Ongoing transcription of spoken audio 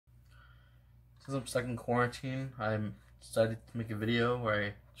Since I'm stuck in quarantine, I'm decided to make a video where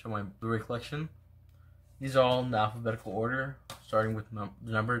I show my Blu-ray collection. These are all in alphabetical order, starting with the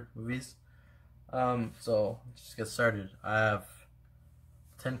numbered movies. So let's just get started. I have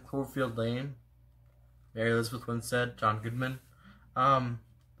 10 Cloverfield Lane, Mary Elizabeth Winstead, John Goodman.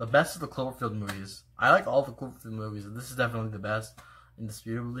 The best of the Cloverfield movies. I like all the Cloverfield movies, and this is definitely the best,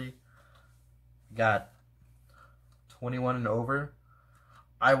 indisputably. Got 21 and over.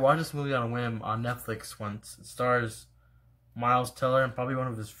 I watched this movie on a whim on Netflix once. It stars Miles Teller in probably one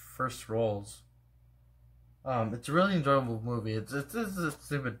of his first roles. It's a really enjoyable movie. It's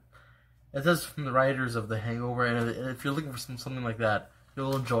stupid. It says from the writers of The Hangover, and if you're looking for something like that,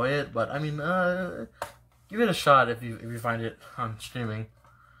 you'll enjoy it. But I mean, give it a shot if you find it on streaming.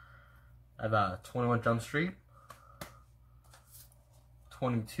 I have 21 Jump Street,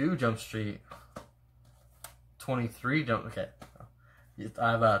 22 Jump Street, 23 Jump. Okay,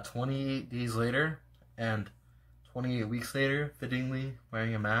 I have 28 Days Later and 28 Weeks Later, fittingly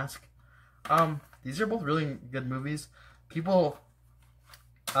wearing a mask. These are both really good movies. People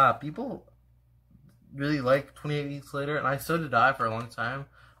really like 28 Weeks Later, and I so did I for a long time.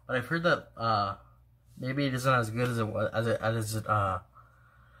 But I've heard that maybe it isn't as good as it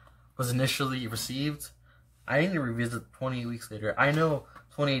was initially received. I need to revisit 28 Weeks Later. I know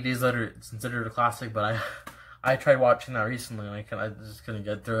 28 Days Later is considered a classic, but I tried watching that recently and I just couldn't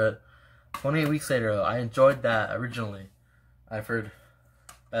get through it. 28 Weeks Later, though, I enjoyed that originally. I've heard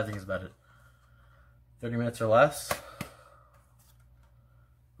bad things about it. 30 Minutes or Less,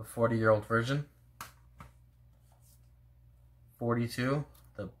 the 40-year-old version. 42,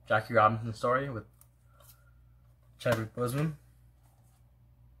 the Jackie Robinson story with Chadwick Boseman.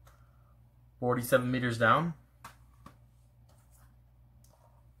 47 Meters Down.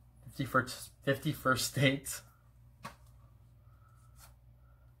 51st Dates.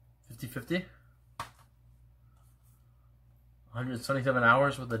 50-50. 127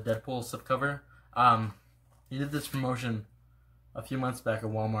 Hours with a Deadpool slipcover. He did this promotion a few months back at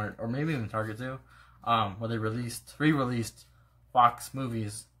Walmart, or maybe even Target too, where they re-released Fox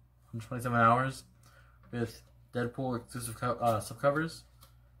movies, 127 Hours, with Deadpool exclusive slipcovers.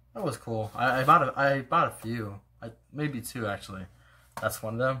 That was cool. I bought a few, maybe two actually. That's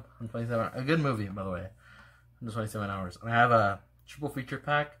one of them. 127, a good movie by the way. 127 Hours. And I have a triple feature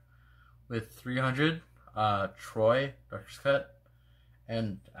pack with 300, Troy, Director's Cut,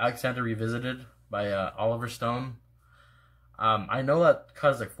 and Alexander Revisited by Oliver Stone. I know that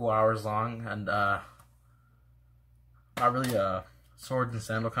cut is like 4 hours long, and not really a sword and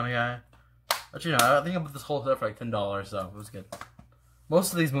sandal kind of guy. But you know, I think I bought this whole set for like $10, so it was good.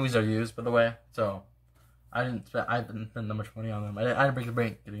 Most of these movies are used, by the way, so I didn't spend that much money on them. I didn't break the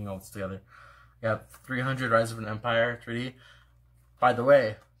bank getting all this together. I got 300 Rise of an Empire 3D. By the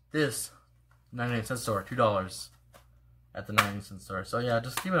way, this 99-cent store, $2 at the 99-cent store. So yeah,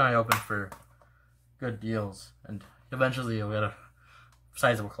 just keep an eye open for good deals, and eventually you'll get a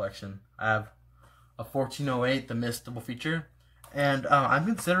sizable collection. I have a 1408 The Mist double feature, and I'm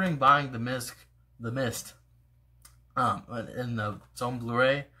considering buying The Mist in its own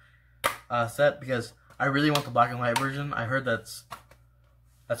Blu-ray set, because I really want the black and white version. I heard it's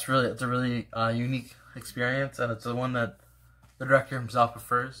a really unique experience, and it's the one that the director himself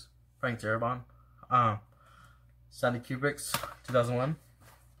prefers, Frank Darabont. Stanley Kubrick's 2001.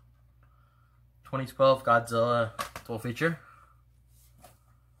 2012 Godzilla double feature.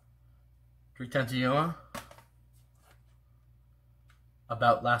 310 to Yuma.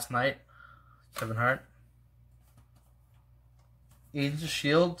 About Last Night, Kevin Hart. Agents of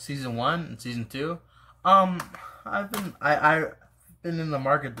S.H.I.E.L.D. Season 1 and Season 2. I've been in the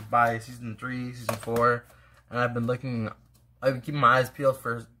market to buy Season 3, Season 4, and I've been keeping my eyes peeled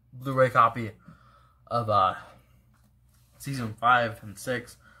for a Blu-ray copy of Season 5 and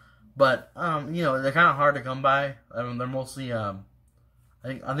 6. But you know, they're kind of hard to come by. I mean, they're mostly I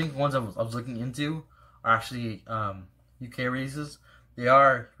think ones I was looking into are actually UK releases. They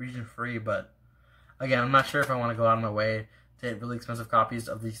are region free, but again, I'm not sure if I want to go out of my way to get really expensive copies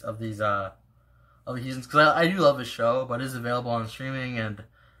of these seasons, because I do love the show, but it is available on streaming, and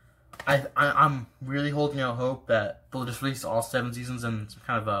I'm really holding out hope that they'll just release all 7 seasons in some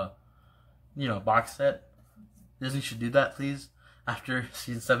kind of a box set. Disney should do that, please. After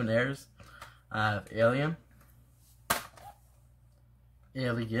Season 7 airs, I have Alien,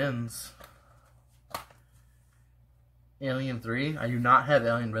 Aliens, Alien 3. I do not have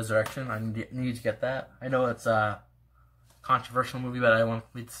Alien Resurrection. I need to get that. I know it's a controversial movie, but I want to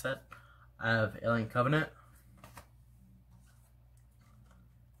complete the set. I have Alien Covenant,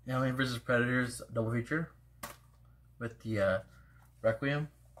 Alien vs. Predators double feature with the Requiem.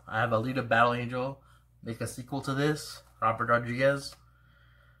 I have Alita Battle Angel make a sequel to this. Robert Rodriguez.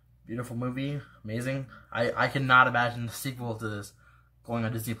 Beautiful movie. Amazing. I cannot imagine the sequel to this going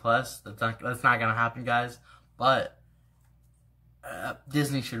on Disney Plus. That's not gonna happen, guys. But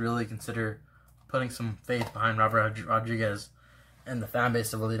Disney should really consider putting some faith behind Robert Rodriguez and the fan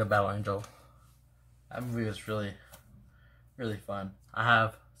base of Alita Battle Angel. That movie was really, really fun. I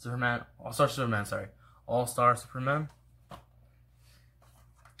have All-Star Superman.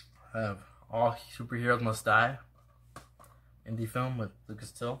 I have All Superheroes Must Die, indie film with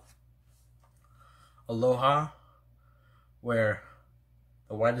Lucas Till. Aloha, where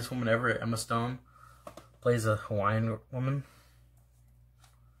the whitest woman ever, Emma Stone, plays a Hawaiian woman.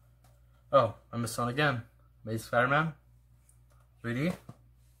 Oh, Emma Stone again. Amazing Spider-Man 3D.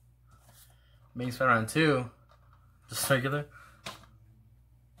 Amazing Spider-Man 2, just regular.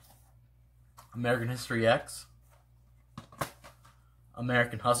 American History X.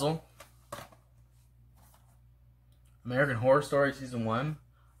 American Hustle. American Horror Story Season 1.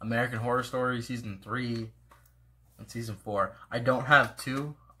 American Horror Story Season 3. And Season 4. I don't have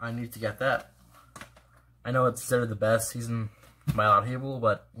 2. I need to get that. I know it's considered the best season by a lot of people,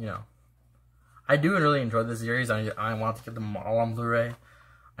 but, you know. I do really enjoy this series. I want to get them all on Blu-ray.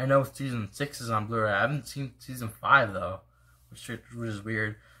 I know Season 6 is on Blu-ray. I haven't seen Season 5, though, which is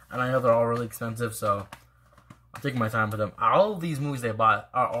weird. And I know they're all really expensive, so I'm taking my time for them. All of these movies they bought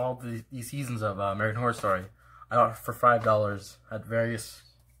are all these seasons of American Horror Story. I got it for $5 at various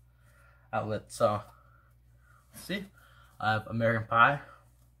outlets. So, let's see. I have American Pie,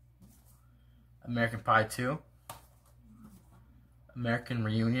 American Pie 2, American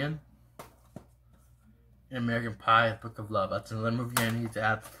Reunion, and American Pie Book of Love. That's another movie I need to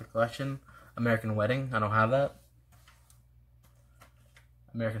add to the collection. American Wedding. I don't have that.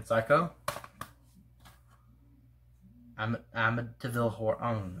 American Psycho. Amityville Horror.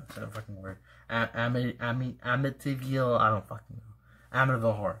 I don't know. That's a fucking word. Amityville. I don't fucking know.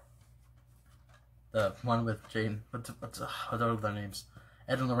 Amityville Horror. The one with Jane. What are their names?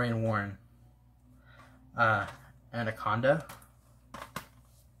 Ed and Lorraine Warren. Anaconda.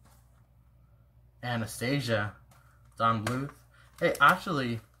 Anastasia. Don Bluth. Hey,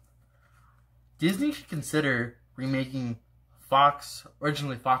 actually, Disney should consider remaking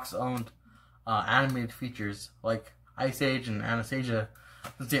originally Fox owned animated features like Ice Age and Anastasia,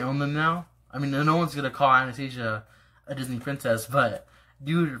 since they own them now. I mean, no one's gonna call Anastasia a Disney princess, but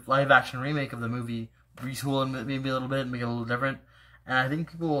do a live action remake of the movie, retool it maybe a little bit, make it a little different, and I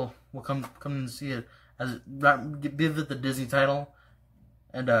think people will come and see it as give it the Disney title.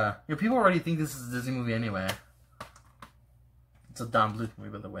 And you know, people already think this is a Disney movie anyway. It's a Don Bluth movie,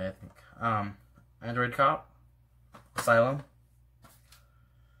 by the way. I think Android Cop, Asylum.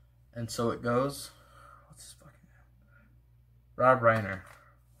 And So It Goes. What's his fucking name? Rob Reiner.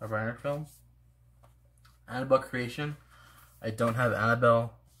 Rob Reiner film. Annabelle Creation. I don't have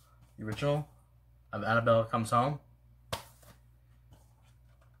Annabelle, the original. I have Annabelle Comes Home.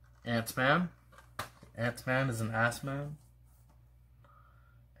 Ant-Man. Ant-Man is an ass man.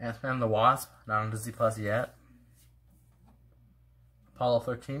 Ant-Man and the Wasp. Not on Disney Plus yet. Apollo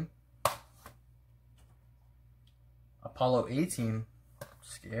 13. Apollo 18.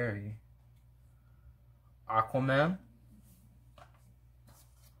 Scary. Aquaman.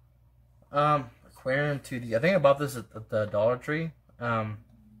 Aquarium 2D. I think I bought this at the Dollar Tree.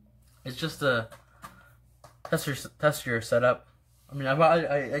 It's just to test your setup. I mean,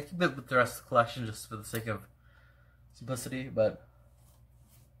 I keep it with the rest of the collection just for the sake of simplicity, but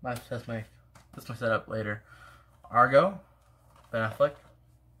I might test my setup later. Argo, Ben Affleck.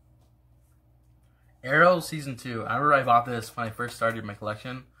 Arrow Season 2. I remember I bought this when I first started my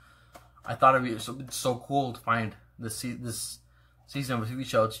collection. I thought it'd be so cool to find this season of a TV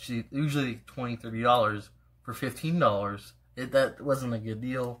show. It's usually $20, $30 for $15. That wasn't a good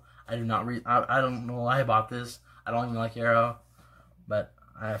deal. I do not read. I don't know why I bought this. I don't even like Arrow, but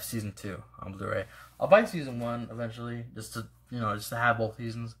I have Season 2 on Blu-ray. I'll buy Season 1 eventually, just to have both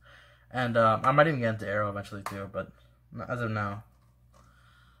seasons, and I might even get into Arrow eventually too. But as of now,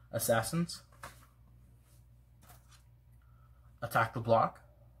 Assassins. Attack the Block.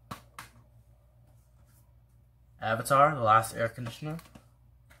 Avatar, The Last Air Conditioner.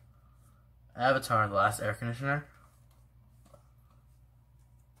 Avatar, The Last Air Conditioner.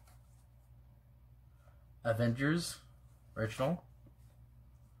 Avengers, original.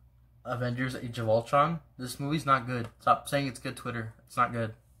 Avengers Age of Ultron. This movie's not good. Stop saying it's good, Twitter. It's not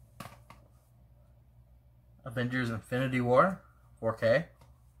good. Avengers Infinity War, 4K.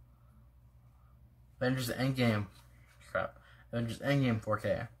 Avengers Endgame. Crap. Avengers Endgame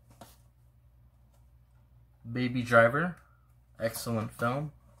 4K. Baby Driver. Excellent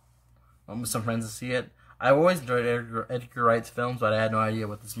film. Went with some friends to see it. I've always enjoyed Edgar Wright's films, but I had no idea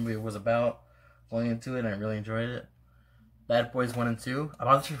what this movie was about. Going into it, and I really enjoyed it. Bad Boys 1 and 2. I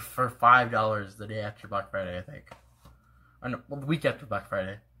bought this for $5 the day after Black Friday, I think. Or no, well, the week after Black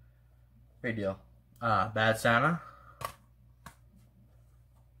Friday. Great deal. Bad Santa.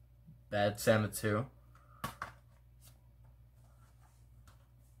 Bad Santa 2.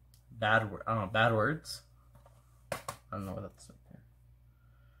 Bad Words. I don't know what that's.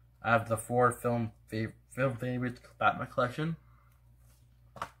 I have the 4 film favorites Batman collection.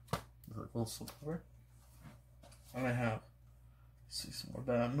 With a little slipcover. And I have, see some more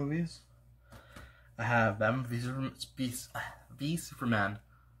Batman movies. I have Batman v Superman,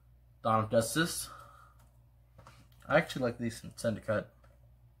 Dawn of Justice. I actually like these in extended cut.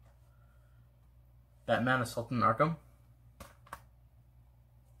 Batman Assault in Arkham.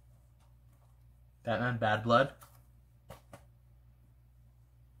 Batman Bad Blood.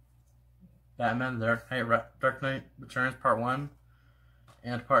 Batman Dark Knight Returns Part 1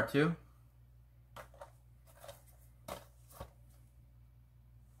 and Part 2.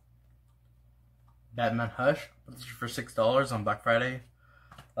 Batman Hush, this is for $6 on Black Friday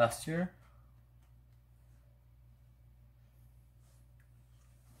last year.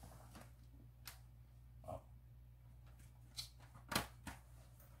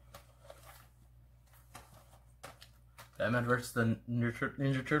 Batman vs. the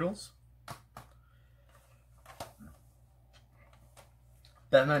Ninja Turtles.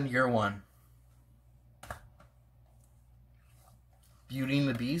 Batman Year One. Beauty and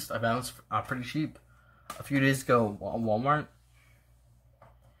the Beast. I found this pretty cheap a few days ago on Walmart.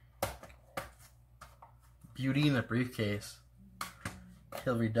 Beauty in the Briefcase.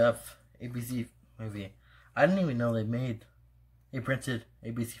 Hilary Duff. ABC movie. I didn't even know they printed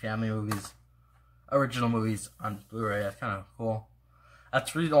ABC Family movies, original movies on Blu-ray. That's kind of cool.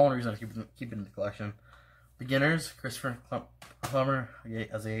 That's really the only reason I keep it in the collection. Beginners, Christopher Plummer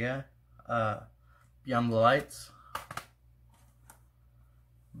as a Beyond the Lights,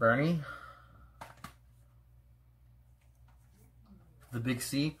 Bernie, The Big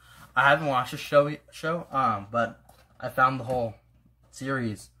C. I haven't watched the show, but I found the whole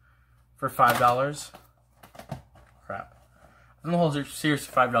series for $5. Crap. I found the whole series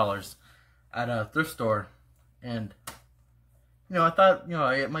for $5 at a thrift store, and I thought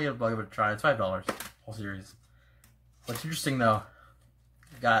I might give it a try. It's $5, whole series. What's interesting though,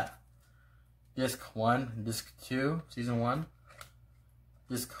 you got disc 1 and disc 2, season 1,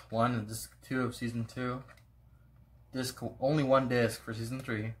 disc 1 and disc 2 of season 2, only 1 disc for season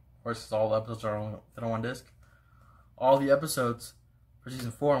 3. Of course, all the episodes are on one disc. All the episodes for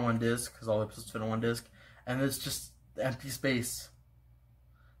season 4 on 1 disc, because all the episodes fit on 1 disc, and it's just empty space.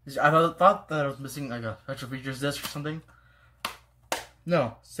 I thought that I was missing like a special features disc or something.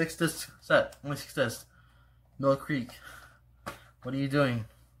 No, 6 disc set, only 6 discs. Mill Creek, what are you doing?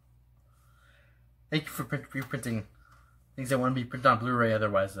 Thank you for reprinting things that wouldn't be printed on Blu-ray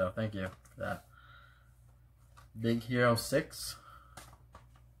otherwise, though. Thank you for that. Big Hero 6.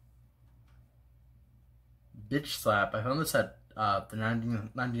 Bitch Slap. I found this at the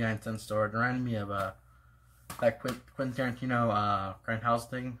 99-cent store. It reminded me of that Quentin Tarantino Grindhouse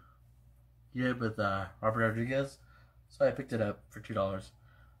thing he did with Robert Rodriguez. So I picked it up for $2.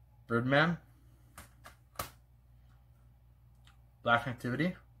 Birdman. Black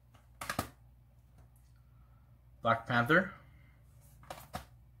Activity. Black Panther.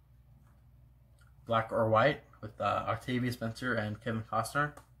 Black or White with Octavia Spencer and Kevin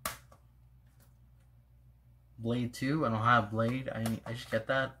Costner. Blade 2. I don't have Blade. I should get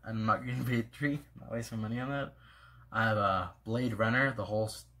that. I'm not getting Blade 3. I'm not wasting money on that. I have Blade Runner, the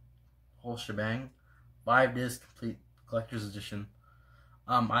whole shebang. 5-disc complete collector's edition.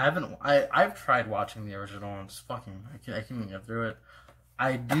 I've tried watching the original and it's fucking, I can't even get through it.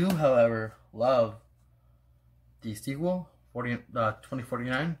 I do, however, love the sequel,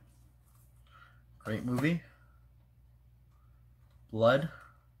 2049. Great movie. Blood.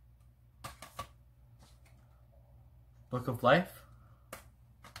 Book of Life.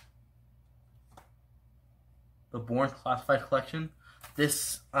 The Bourne Classified Collection.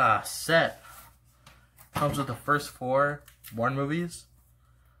 This set comes with the first 4 Bourne movies.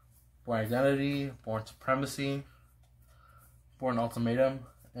 Bourne Identity, Bourne Supremacy, Bourne Ultimatum,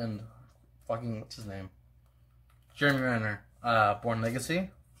 and fucking, what's his name? Jeremy Renner, Bourne Legacy.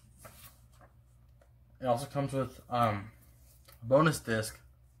 It also comes with bonus disc,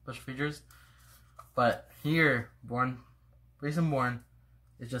 special features. But here, Jason Bourne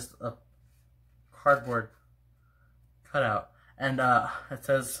is just a cardboard cutout. And it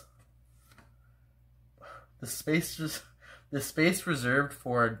says, the space reserved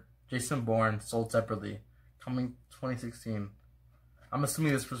for Jason Bourne, sold separately, coming 2016. I'm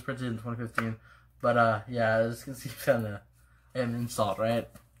assuming this was printed in 2015, but yeah, this can seem kind of an insult, right?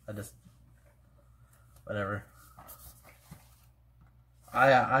 Whatever.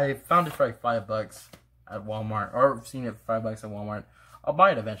 I found it for like $5 at Walmart, or seen it for $5 at Walmart. I'll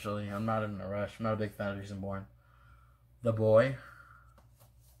buy it eventually. I'm not in a rush. I'm not a big fan of Jason Bourne. The Boy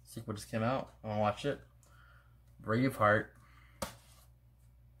sequel just came out. I want to watch it. Braveheart.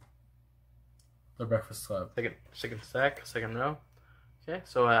 The Breakfast Club. Second row. Okay,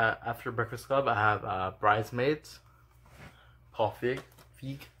 so after Breakfast Club, I have Bridesmaids. Paul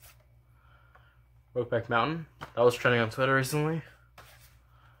Feig. Brokeback Mountain. That was trending on Twitter recently.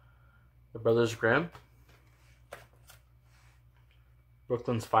 The Brothers Grimm.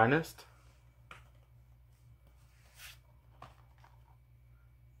 Brooklyn's Finest.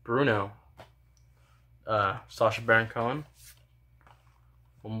 Bruno. Sacha Baron Cohen.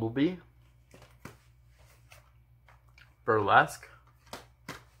 Bumblebee. Burlesque.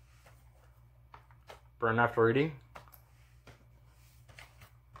 Burn After Reading.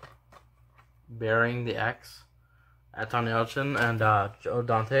 Burying the X. Anthony Elchin and Joe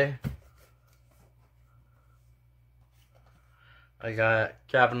Dante. I got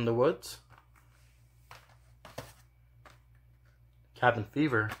Cabin in the Woods. Cabin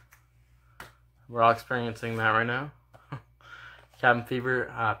Fever. We're all experiencing that right now. Cabin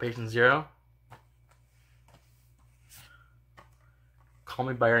Fever, Patient Zero. Call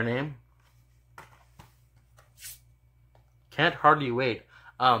Me By Your Name. Can't Hardly Wait.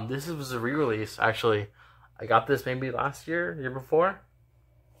 This was a re-release, actually. I got this maybe last year before.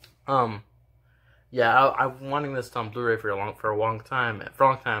 Yeah, I've been wanting this on Blu-ray for a long time,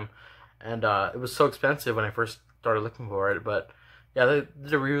 and it was so expensive when I first started looking for it. But yeah, they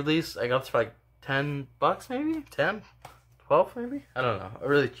did a re-release. I got this for like $10, maybe 10, 12, maybe. I don't know.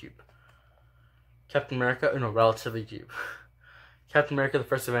 Really cheap. Captain America, no, relatively cheap. Captain America: The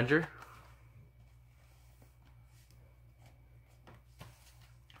First Avenger.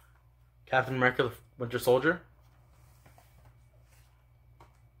 Captain America: The Winter Soldier.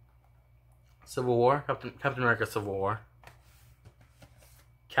 Civil War. Captain America: Civil War.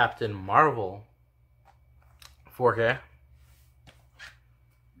 Captain Marvel 4K.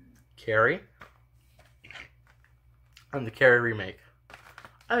 Carrie. And the Carrie remake.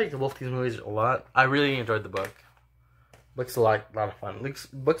 I like both these movies a lot. I really enjoyed the book. Book's a lot of fun.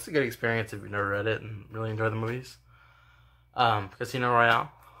 Book's a good experience if you've never read it and really enjoy the movies. Casino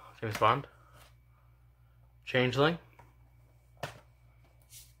Royale. James Bond. Changeling.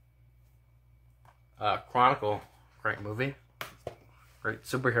 Chronicle, great movie. Great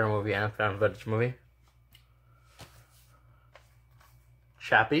superhero movie and found footage movie.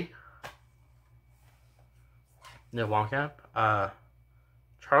 Chappie. Neil Blomkamp.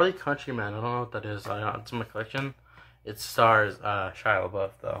 Charlie Countryman, I don't know what that is. It's in my collection. It stars Shia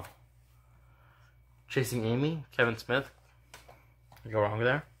LaBeouf, though. Chasing Amy, Kevin Smith. You go wrong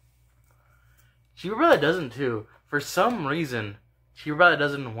there. Cheaper by the Dozen 2. For some reason, Cheaper by the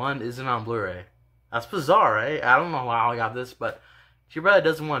Dozen 1 isn't on Blu-ray. That's bizarre, right? I don't know how I got this, but Cheaper by the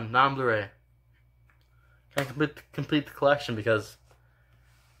Dozen 1, not on Blu-ray. Can't complete the collection because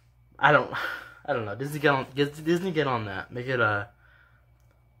I don't know. Disney get on that. Make it a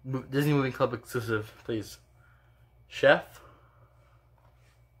Disney Movie Club exclusive, please. Chef.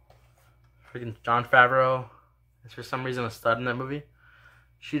 Freaking Jon Favreau is for some reason a stud in that movie.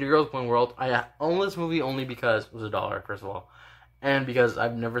 Cheetah Girls One World. I own this movie only because it was $1, first of all. And because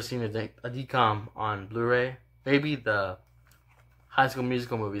I've never seen a DCOM on Blu-ray. Maybe the High School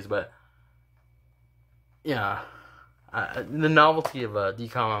Musical movies, but yeah. The novelty of a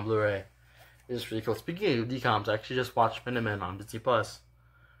DCOM on Blu-ray is pretty cool. Speaking of DCOMs, I actually just watched Minutemen on Disney+.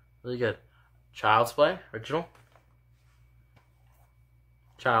 Really good. Child's Play, original.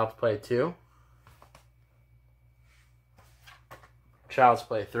 Child's Play 2. Child's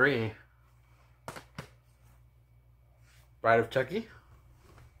Play 3. Bride of Chucky.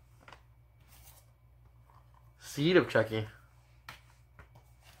 Seed of Chucky.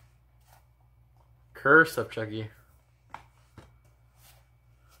 Curse of Chucky.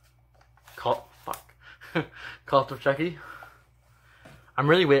 Cult of Chucky. I'm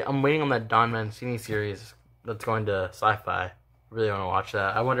waiting on that Don Mancini series that's going to Sci-Fi. I really want to watch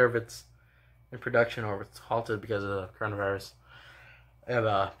that. I wonder if it's in production or if it's halted because of the coronavirus. I have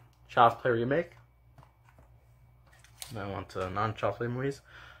a Child's Play remake. I want non-Child's Play movies.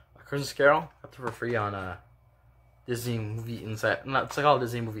 Christmas Carol, that's for free on Disney Movie Insider. It's like all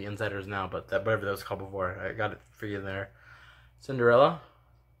Disney Movie Insiders now, but whatever that was called before, I got it free in there. Cinderella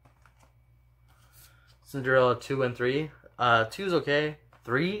 2 and 3. 2's okay.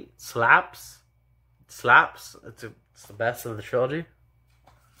 3 slaps. Slaps. It's the best of the trilogy.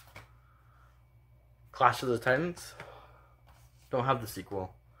 Clash of the Titans. Don't have the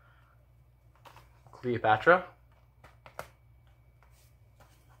sequel. Cleopatra.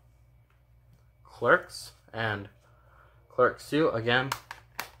 Clerks. And Clerks 2. Again,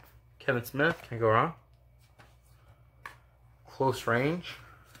 Kevin Smith. Can't go wrong. Close Range.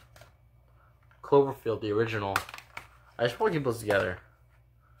 Cloverfield, the original. I should probably keep those together.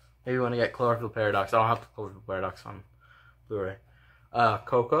 Maybe when I get Cloverfield Paradox. I don't have the Cloverfield Paradox on Blu-ray.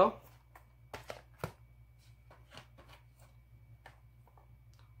 Coco.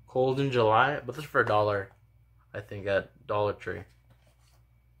 Cold in July. But this is for $1, I think, at Dollar Tree.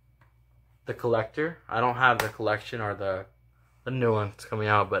 The Collector. I don't have the collection or the new ones coming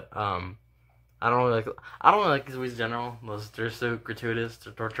out, but I don't really like these movies in general. They're so gratuitous.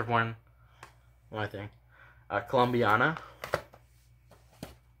 They're torture porn. One thing. Columbiana.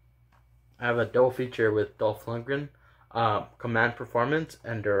 I have a double feature with Dolph Lundgren. Command Performance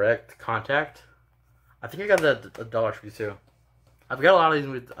and Direct Contact. I think I got that at Dollar Tree too. I've got a lot of these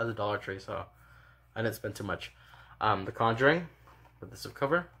movies at the Dollar Tree, so I didn't spend too much. The Conjuring with the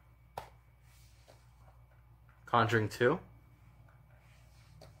slipcover. Conjuring 2.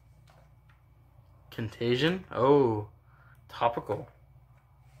 Contagion. Oh, topical.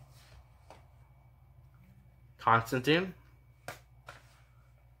 Constantine.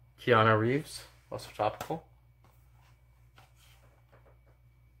 Keanu Reeves, also topical.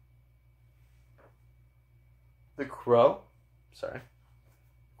 The Crow. Sorry.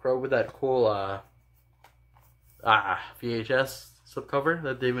 Crow with that cool VHS slipcover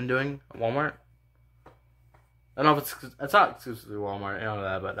that they've been doing at Walmart. I don't know if it's not exclusively Walmart, I know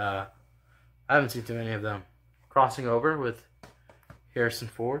that, but I haven't seen too many of them. Crossing Over with Harrison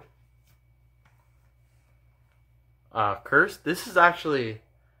Ford. Cursed. This is actually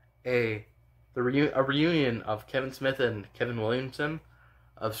a reunion of Kevin Smith and Kevin Williamson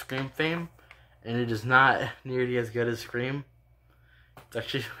of Scream fame, and it is not nearly as good as Scream. It's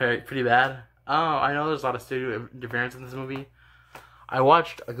actually pretty bad. I know there's a lot of studio interference in this movie. I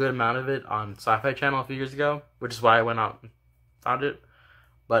watched a good amount of it on Sci-Fi Channel a few years ago, which is why I went out and found it.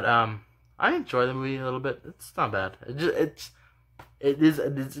 But I enjoy the movie a little bit. It's not bad. It is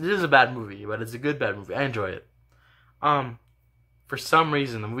a bad movie, but it's a good bad movie. I enjoy it. For some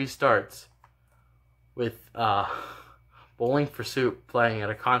reason, the movie starts with Bowling for Soup playing at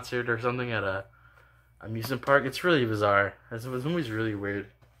a concert or something at a amusement park. It's really bizarre. This movie's really weird.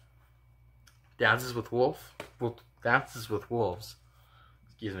 Dances with Wolves.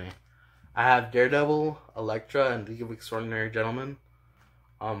 Excuse me. I have Daredevil, Elektra, and League of Extraordinary Gentlemen.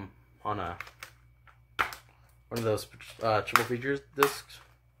 On one of those triple features discs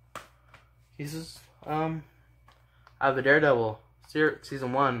pieces. I have the Daredevil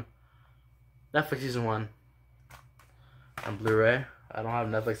season 1, Netflix season 1, on Blu-ray. I don't have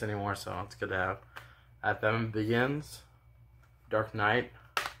Netflix anymore, so it's good to have. I have Batman Begins, Dark Knight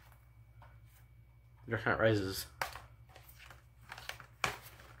Rises.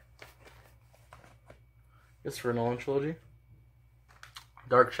 Christopher Nolan trilogy.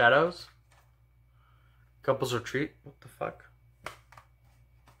 Dark Shadows. Couples Retreat. What the fuck?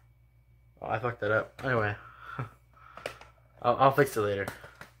 Oh, I fucked that up. Anyway. I'll fix it later.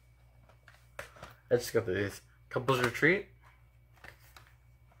 Let's go through these. Couples Retreat.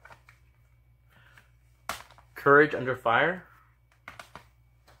 Courage Under Fire.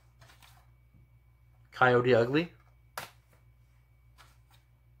 Coyote Ugly.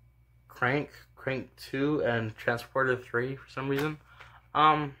 Crank 2, and Transporter 3 for some reason.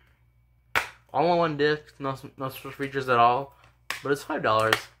 All on one disc, no special features at all, but it's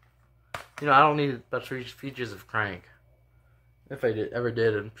 $5. You know, I don't need special features of Crank. If I ever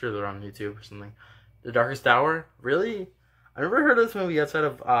did, I'm sure they're on YouTube or something. The Darkest Hour, really? I never heard of this movie outside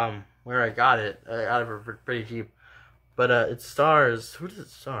of where I got it. I got it for pretty cheap, but it stars. Who does it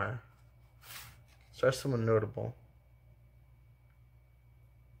star? It stars someone notable.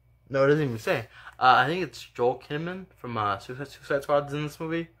 No, it doesn't even say. I think it's Joel Kinnaman from Suicide Squad's in this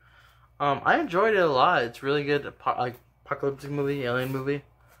movie. I enjoyed it a lot. It's really good, apocalyptic movie, alien movie.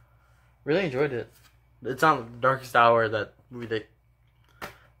 Really enjoyed it. It's not The Darkest Hour, that movie that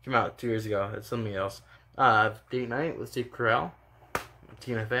came out 2 years ago. It's something else. Date Night with Steve Carell,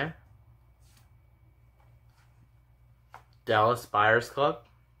 Tina Fey. Dallas Buyers Club.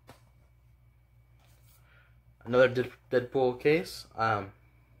 Another Deadpool case.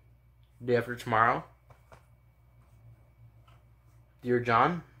 Day After Tomorrow. Dear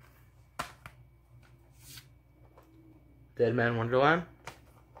John. Dead Man Wonderland.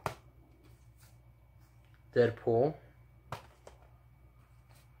 Deadpool.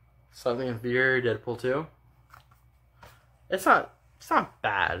 Something in Fear, Deadpool 2. It's not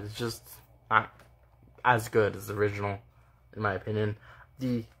bad. It's just not as good as the original, in my opinion.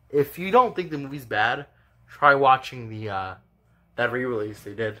 If you don't think the movie's bad, try watching that re-release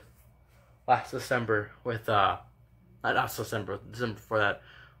they did last December with not December before that.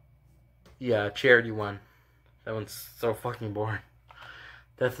 The charity one. That one's so fucking boring.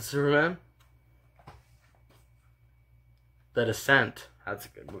 Death of Superman. The Descent. That's a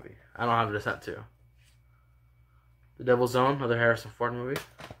good movie. I don't have The Descent too. The Devil's Own, another Harrison Ford movie.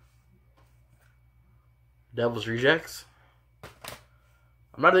 Devil's Rejects.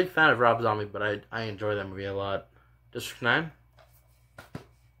 I'm not a big fan of Rob Zombie, but I enjoy that movie a lot. District 9.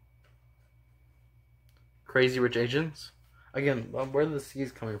 Crazy Rich Asians. Again, where are the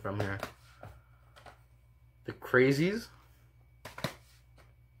C's coming from here? The Crazies.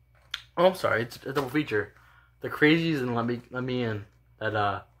 Oh, I'm sorry. It's a double feature. The Crazies and Let Me In.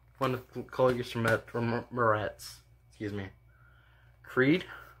 That one of the colleagues from Moretz. Excuse me. Creed.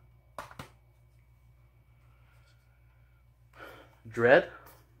 Dread.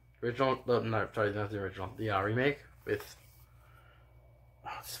 Original. No, sorry, not the original. The remake with. Oh,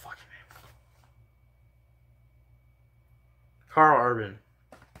 this fucking name. Carl Urban.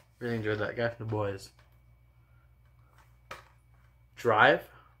 Really enjoyed that guy from The Boys. Drive.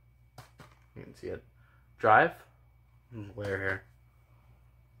 You can see it. Drive. Layer here.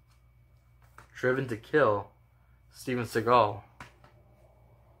 Driven to Kill. Steven Seagal.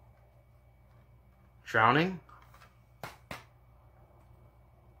 Drowning.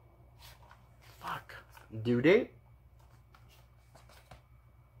 Fuck. Due Date.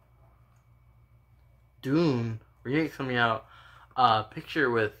 Dune. Remake coming out. Picture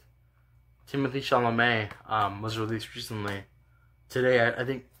with Timothée Chalamet was released recently. Today, I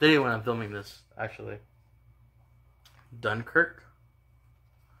think today when I'm filming this, actually. Dunkirk.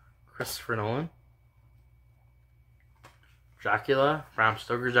 Christopher Nolan. Dracula. Bram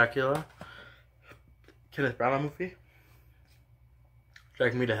Stoker Dracula. Kenneth Branagh movie.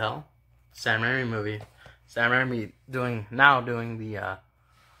 Drag Me to Hell. Sam Raimi movie. Sam Raimi doing the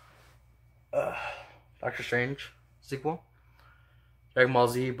Doctor Strange sequel. Dragon Ball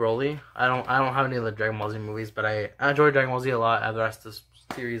Z Broly. I don't have any of the Dragon Ball Z movies, but I enjoy Dragon Ball Z a lot. I have the rest of the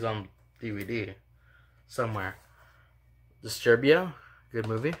series on DVD somewhere. Disturbia, good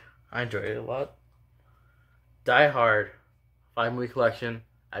movie. I enjoyed it a lot. Die Hard, 5-movie collection.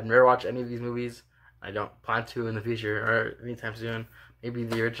 I've never watched any of these movies. I don't plan to in the future or anytime soon. Maybe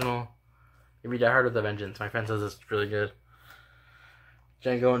the original. Maybe Die Hard with a Vengeance. My friend says it's really good.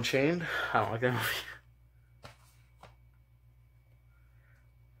 Django Unchained. I don't like that movie.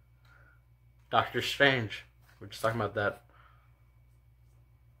 Doctor Strange. We're just talking about that.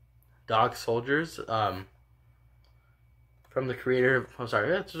 Dog Soldiers. From the creator of... I'm sorry.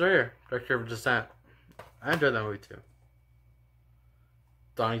 Yeah, it's right here. Director of Descent. I enjoyed that movie too.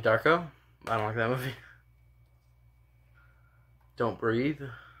 Donnie Darko. I don't like that movie. Don't Breathe.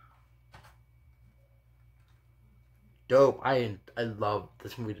 Dope. I love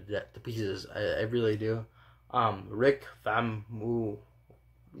this movie to pieces. I really do. Rick Famuyiwa.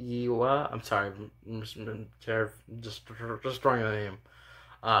 I'm sorry. I'm just throwing the name.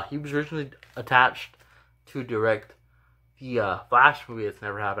 He was originally attached to direct the Flash movie that's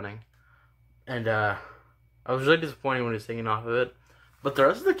never happening. And I was really disappointed when he was taken off of it. But the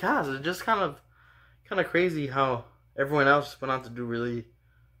rest of the cast is just kind of crazy how everyone else went on to do really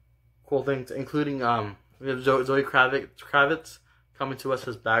cool things, including we have Zoe Kravitz coming to us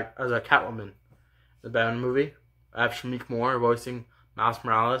as a Catwoman in the Batman movie. I have Shamik Moore voicing Miles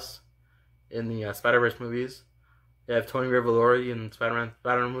Morales in the Spider-Verse movies. We have Tony Revolori in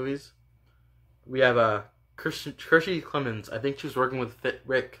Spider-Man movies. We have Kirstie Clemens. I think she was working with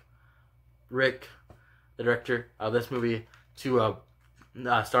Rick, the director of this movie, to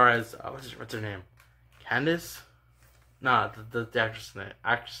star as what's her name? Candace? Nah, the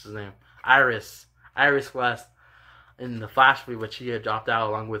actress's name. Iris West in the Flash movie, which she had dropped out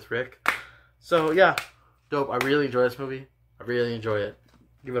along with Rick. So yeah, dope. I really enjoy this movie. I really enjoy it.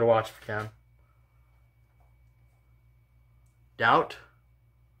 Give it a watch if you can. Doubt.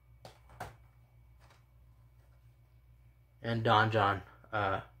 And Don John.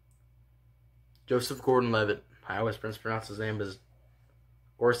 Joseph Gordon-Levitt. I always mispronounce his name as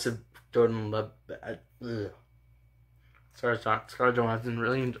Orson Gordon-Levitt. Scarlett Johansson.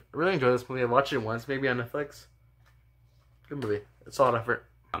 Really enjoy this movie. I watched it once, maybe on Netflix. Good movie. It's a lot of effort.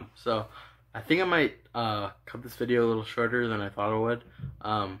 So, I think I might cut this video a little shorter than I thought I would.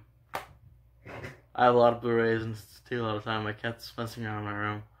 I have a lot of Blu-rays and it's taking a lot of time. My cat's messing around in my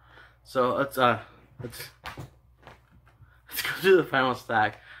room. So let's go to the final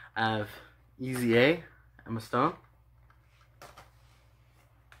stack. I have Easy A, Emma Stone.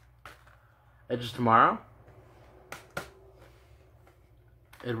 Edge of Tomorrow,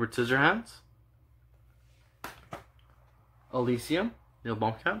 Edward Scissorhands, Elysium, Neil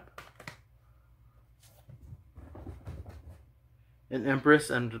Blomkamp, An Empress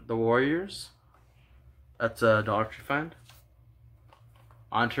and the Warriors. That's a Dollar Tree find.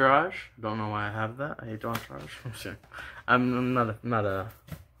 Entourage. Don't know why I have that. I hate Entourage. I'm sure. I'm not a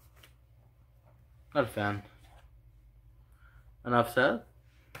fan. Enough said.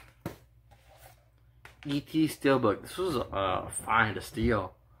 E.T. Steelbook. This was a find, a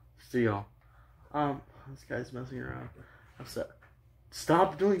steal. This guy's messing around. I'm sorry.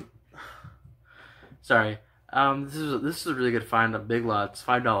 Stop doing. Sorry. This is a really good find at Big Lots,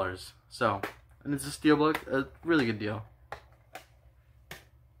 $5. So, and it's a steelbook, a really good deal.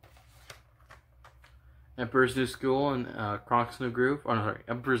 Emperor's New School and Kronk's New Groove. Oh no, sorry,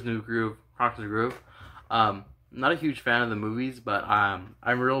 Emperor's New Groove, Kronk's New Groove. Not a huge fan of the movies, but I'm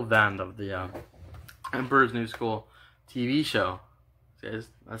a real fan of the Emperor's New School TV show. Guys,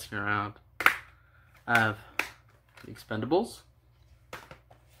 messing around. I have The Expendables,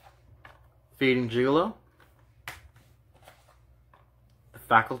 Fading Gigolo, The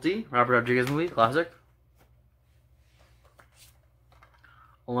Faculty, Robert Rodriguez movie, classic.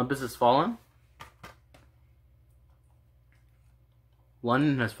 Olympus Has Fallen,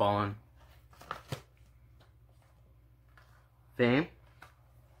 London Has Fallen, Fame,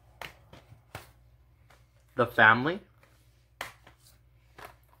 The Family,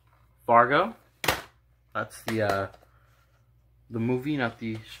 Fargo. That's the movie, not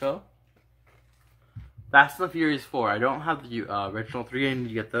the show. Fast and the Furious 4. I don't have the original 3. I need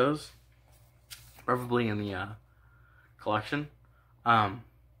to get those, preferably in the collection.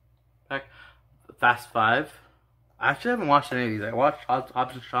 Fast 5. I actually haven't watched any of these. I watched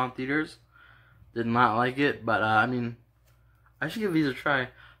Hobbs and Shaw in theaters. Did not like it, but I mean, I should give these a try.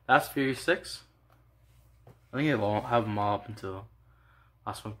 Fast and Furious 6. I think I'll have them all up until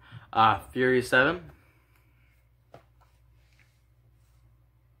last one. Furious 7.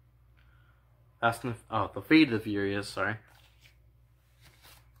 The Fate of the Furious, sorry.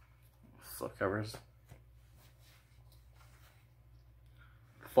 Slip covers.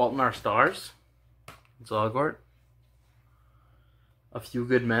 Fault in Our Stars. Zogort. A Few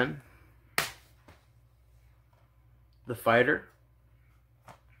Good Men. The Fighter.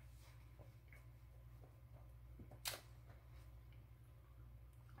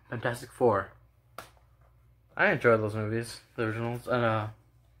 Fantastic Four. I enjoyed those movies, the originals, and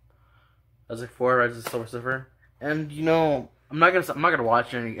Fantastic Four, Rise of the Silver Surfer. And you know, I'm not gonna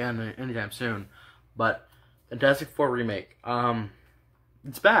watch it again anytime soon, but Fantastic Four remake.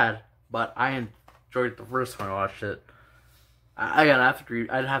 It's bad, but I enjoyed it the first time I watched it. I'd have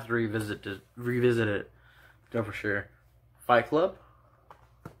to revisit it, know for sure. Fight Club.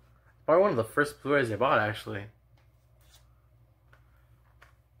 Probably one of the first Blu-rays I bought, actually.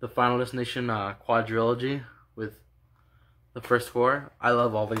 The Final Destination quadrilogy with the first 4. I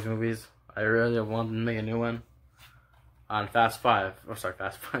love all these movies. I really want them to make a new one. On Fast 5. Oh, sorry,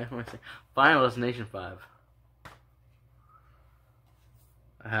 Fast 5. What am I saying? Final Destination 5.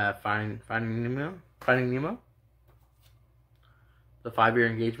 I have Finding Nemo. The 5-Year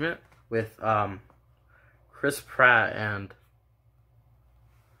Engagement with Chris Pratt and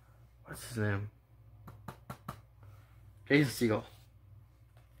what's his name? Jason Segel.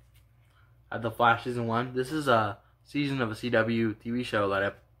 At The Flash Season 1. This is a season of a CW TV show that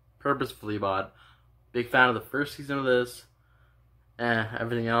I purposefully bought. Big fan of the first season of this and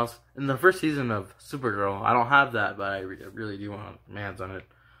everything else. And the first season of Supergirl. I don't have that, but I really do want my hands on it.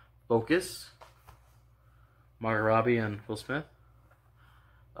 Focus. Margot Robbie and Will Smith.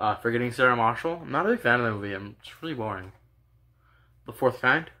 Forgetting Sarah Marshall. I'm not a big fan of the movie. It's really boring. The Fourth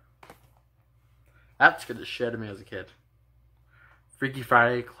Kind. That scared the shit out of me as a kid. Freaky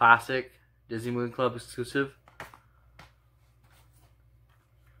Friday Classic. Disney Movie Club exclusive.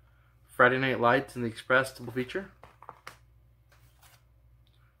 Friday Night Lights and the Express double feature.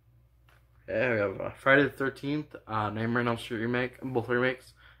 Okay, we have Friday the 13th, Nightmare on Elm Street remake, both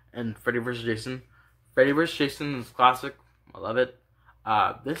remakes, and Freddy vs. Jason. Freddy vs. Jason is classic. I love it.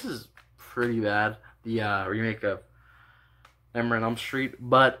 This is pretty bad. The remake of Nightmare on Elm Street,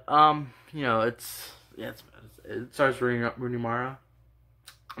 but you know, it stars Rooney Mara.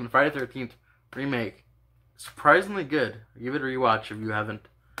 And the Friday the 13th remake, surprisingly good. Give it a rewatch if you haven't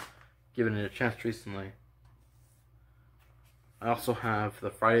given it a chance recently. I also have the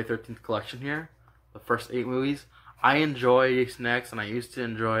Friday the 13th collection here, the first 8 movies. I enjoy Jason X, and I used to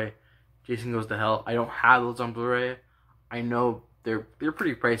enjoy Jason Goes to Hell. I don't have those on Blu-ray. I know they're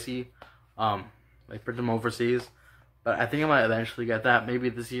pretty pricey. They print them overseas, but I think I might eventually get that maybe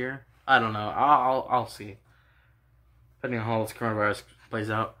this year. I don't know. I'll see, depending on how this coronavirus plays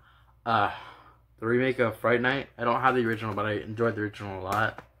out. The remake of Fright Night. I don't have the original, but I enjoyed the original a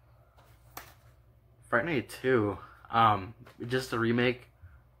lot. Fright Night 2. Just a remake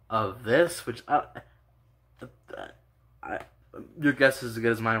of this, which your guess is as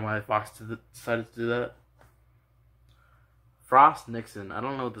good as mine why Fox decided to do that. Frost Nixon. I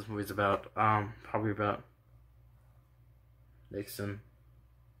don't know what this movie's about. Probably about Nixon.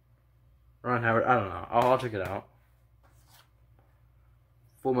 Ron Howard. I don't know. I'll check it out.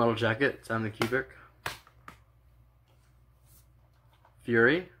 Full Metal Jacket. Stanley Kubrick.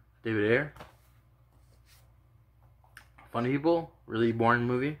 Fury. David Ayer. Funny People. Really boring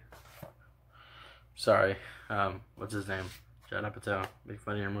movie. Sorry. What's his name? Judd Apatow. Make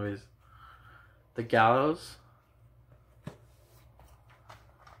funnier movies. The Gallows.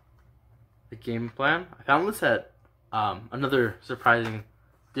 The Game Plan. I found this at another surprising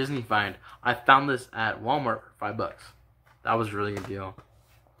Disney find. I found this at Walmart for $5. That was a really good deal.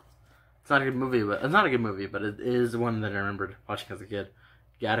 It's not a good movie, but it is one that I remembered watching as a kid.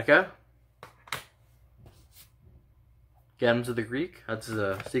 Gattaca. Get 'Em to the Greek. That's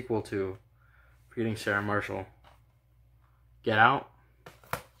a sequel to Forgetting Sarah Marshall. Get Out.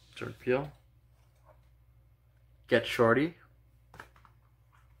 Jordan Peele. Get Shorty.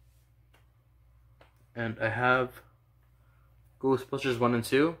 And I have Ghostbusters 1 and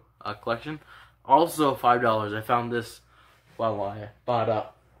 2 collection. Also $5. I found this while I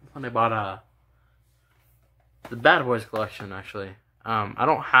bought the Bad Boys collection. Actually, I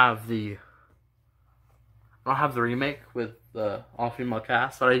don't have the remake with the all-female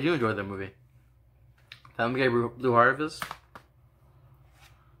cast, but I do enjoy the movie. Family Guy Blue Harvest.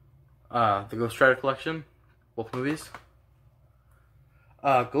 The Ghost Rider collection, both movies.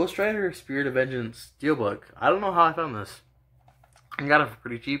 Ghost Rider Spirit of Vengeance Steelbook. I don't know how I found this. I got it for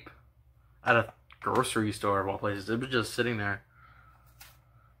pretty cheap at a grocery store of all places. It was just sitting there.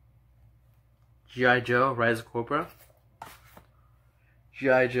 G.I. Joe Rise of Cobra.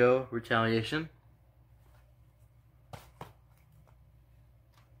 G.I. Joe Retaliation.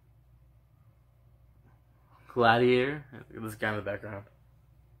 Gladiator. Look at this guy in the background.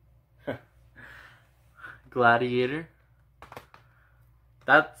 Gladiator.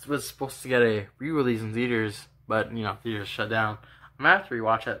 That was supposed to get a re-release in theaters, but you know, theaters shut down. I'm gonna have to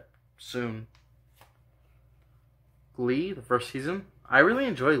rewatch that soon. Glee, the first season. I really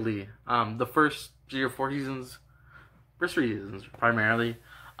enjoy Glee. The first 3 or 4 seasons, first 3 seasons primarily.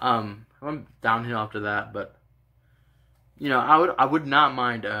 I went downhill after that, but you know, I would not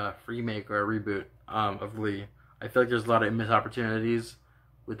mind a remake or a reboot of Glee. I feel like there's a lot of missed opportunities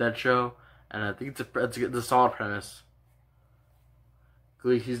with that show, and I think it's a solid premise.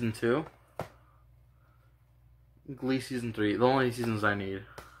 Glee Season 2. Glee Season 3. The only seasons I need.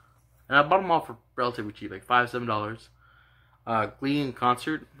 And I bought them all for relatively cheap, like $5, $7. Glee in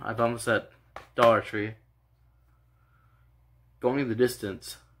Concert. I found this at Dollar Tree. Going the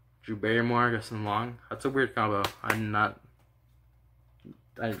Distance. Drew Barrymore, Justin Long. That's a weird combo. I didn't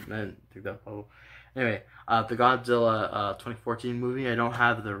think that was. Anyway, the Godzilla 2014 movie. I don't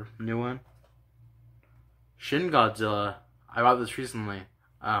have the new one. Shin Godzilla. I bought this recently.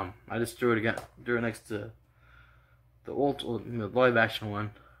 I just threw it next to the old live action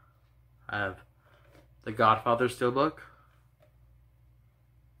one. I have the Godfather Steelbook.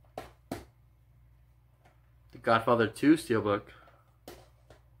 The Godfather 2 Steelbook.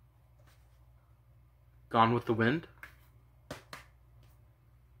 Gone with the Wind.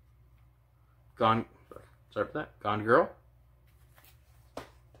 Sorry for that. Gone Girl. The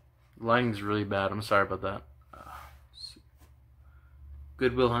lighting's really bad. I'm sorry about that.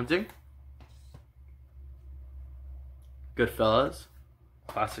 Good Will Hunting. Goodfellas.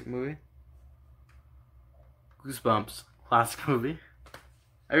 Classic movie. Goosebumps. Classic movie.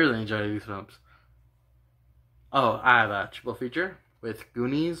 I really enjoy Goosebumps. Oh, I have a triple feature with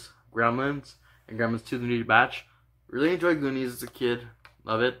Goonies, Gremlins, and Gremlins 2 The New Batch. Really enjoyed Goonies as a kid.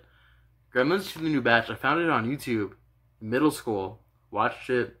 Love it. Gremlins 2 The New Batch. I found it on YouTube in middle school.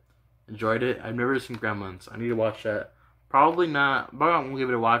 Watched it. Enjoyed it. I've never seen Gremlins. I need to watch that. Probably not. But I won't give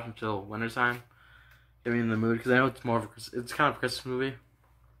it a watch until wintertime. Get me in the mood because I know it's it's kind of a Christmas movie.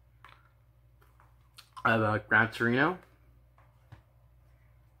 I have Gran Torino,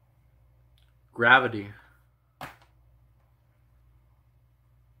 Gravity,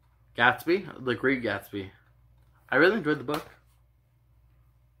 Gatsby, The Great Gatsby. I really enjoyed the book.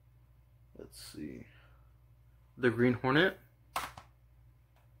 Let's see. The Green Hornet.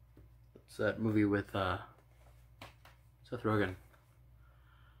 It's that movie with Seth Rogen.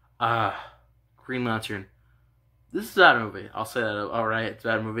 Green Lantern. This is a bad movie. I'll say that outright. It's a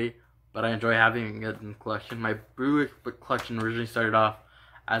bad movie, but I enjoy having it in the collection. My Blu-ray collection originally started off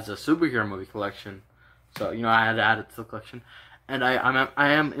as a superhero movie collection, so I had to add it to the collection. And I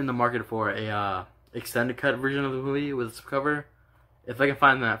am in the market for a extended cut version of the movie with a cover. If I can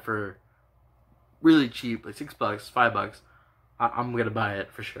find that for really cheap, like $6, $5, I'm gonna buy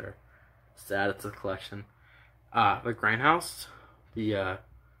it for sure. Just to add it to the collection. The Grindhouse, the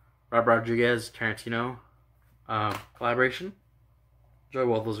Robert Rodriguez Tarantino collaboration. Enjoy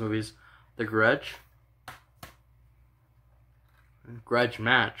both those movies. The Grudge. Grudge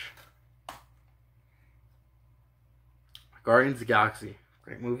Match. Guardians of the Galaxy.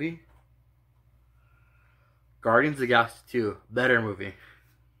 Great movie. Guardians of the Galaxy 2. Better movie.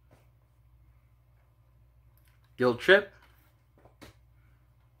 Guilt Trip.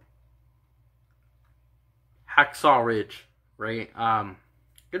 Hacksaw Ridge. Right?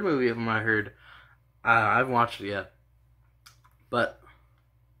 Good movie from what I heard. I haven't watched it yet. But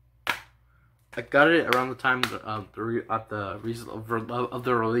I got it around the time of the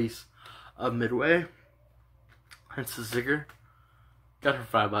release of Midway. Hence the sticker. Got it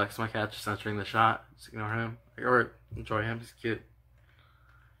for $5. My cat's just entering the shot. Just ignore him. Or enjoy him. He's cute.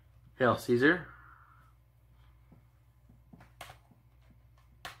 Hail Caesar.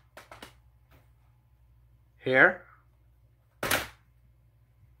 Hair.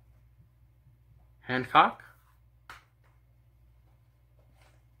 Hancock.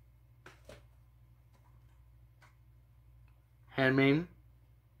 Handmaiden.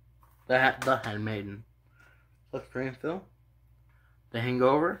 The Handmaiden. South Korean film. The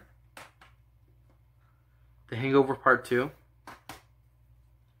Hangover. The Hangover Part 2.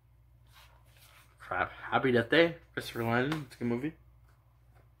 Crap. Happy Death Day. Christopher Landon. It's a good movie.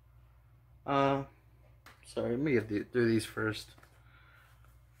 Sorry, let me get through these first.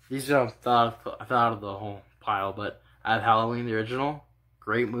 These are I thought out of the whole pile, but I have Halloween, the original.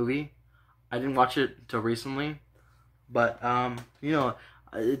 Great movie. I didn't watch it until recently, but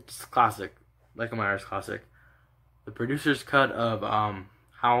it's classic. Michael Myers classic. The producer's cut of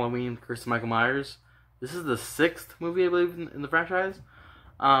Halloween, Curse of Michael Myers. This is the 6th movie, I believe, in the franchise.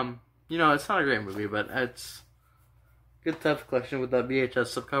 It's not a great movie, but it's good to have a collection with that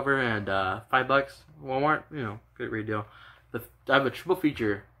VHS slipcover and $5 Walmart. Great radio. I have a triple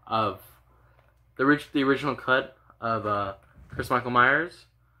feature of the original cut of Chris Michael Myers,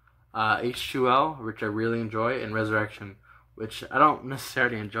 H2O, which I really enjoy, and Resurrection, which I don't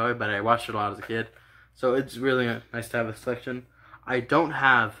necessarily enjoy, but I watched it a lot as a kid. So it's really nice to have this collection. I don't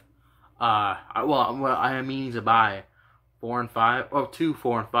have, what I mean to buy 4 and 5, 2,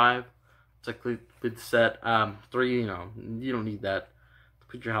 4, and 5. It's a complete set. 3, you don't need that.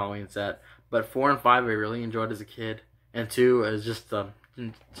 Complete your Halloween set. But 4 and 5 I really enjoyed as a kid, and 2 is just to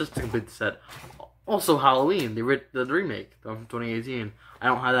complete the set. Also Halloween, the remake from 2018. I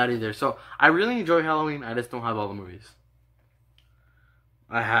don't have that either. So I really enjoy Halloween. I just don't have all the movies.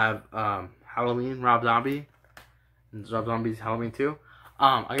 I have Halloween, Rob Zombie, and Rob Zombie's Halloween 2.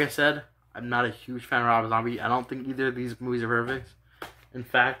 Like I said, I'm not a huge fan of Rob Zombie. I don't think either of these movies are perfect. In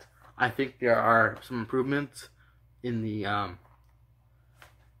fact, I think there are some improvements in the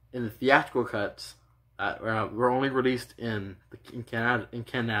theatrical cuts that were only released in Canada.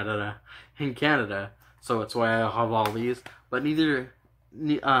 So that's why I have all these. But neither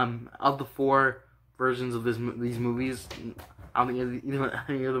of the 4 versions of these movies, I don't think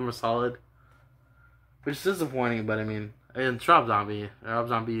any of them are solid. Which is disappointing, but I mean, it's Rob Zombie. Rob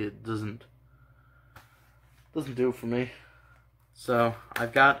Zombie doesn't do it for me. So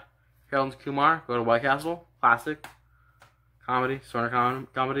I've got Harold and Kumar, Go to White Castle, classic comedy, stoner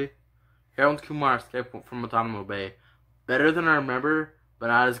comedy. Harold and Kumar, Escape from Guantanamo Bay, better than I remember, but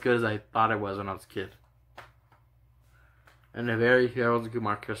not as good as I thought it was when I was a kid. And a very Harold and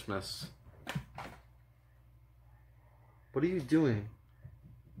Kumar Christmas. What are you doing?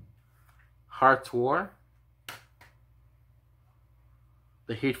 Heart's War,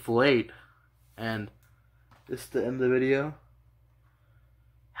 The Hateful Eight, and this is the end of the video.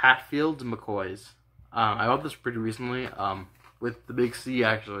 Hatfields and McCoys. I bought this pretty recently, with the big C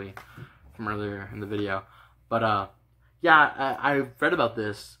actually, from earlier in the video. But yeah, I read about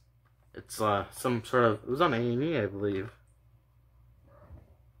this. It's some sort of, it was on A&E, I believe.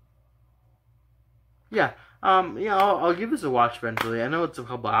 Yeah, I'll give this a watch eventually. I know it's a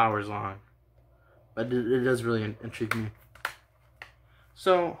couple hours long, but it does really intrigue me.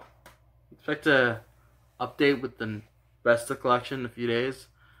 So, expect to update with the rest of the collection in a few days.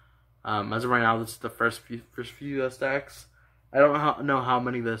 As of right now, this is the first few stacks. I don't know how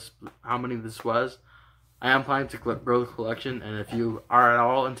many this was. I am planning to grow the collection, and if you are at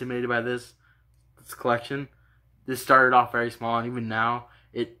all intimidated by this collection, this started off very small, and even now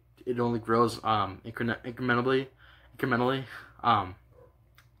it only grows incrementally.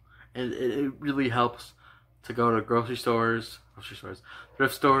 And it really helps to go to grocery stores,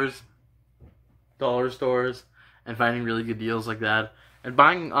 thrift stores, dollar stores, and finding really good deals like that, and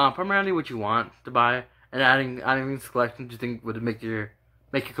buying primarily what you want to buy, and adding these collections you think would make your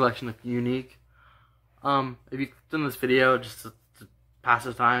collection look unique. If you've done this video just to pass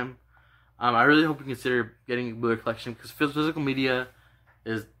the time, I really hope you consider getting a Blu-ray collection, because physical media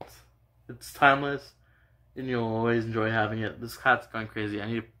it's timeless, and you'll always enjoy having it. This cat's going crazy. I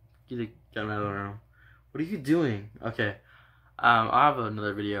need to get him out of the room. What are you doing? Okay. I'll have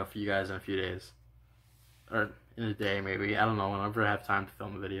another video for you guys in a few days. Or in a day, maybe. I don't know, whenever I have time to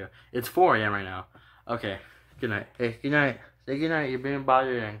film a video. It's 4 AM right now. Okay. Good night. Hey, good night. Say good night. You're being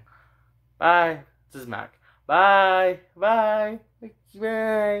bothering. Bye. This is Mac. Bye. Bye.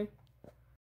 Bye.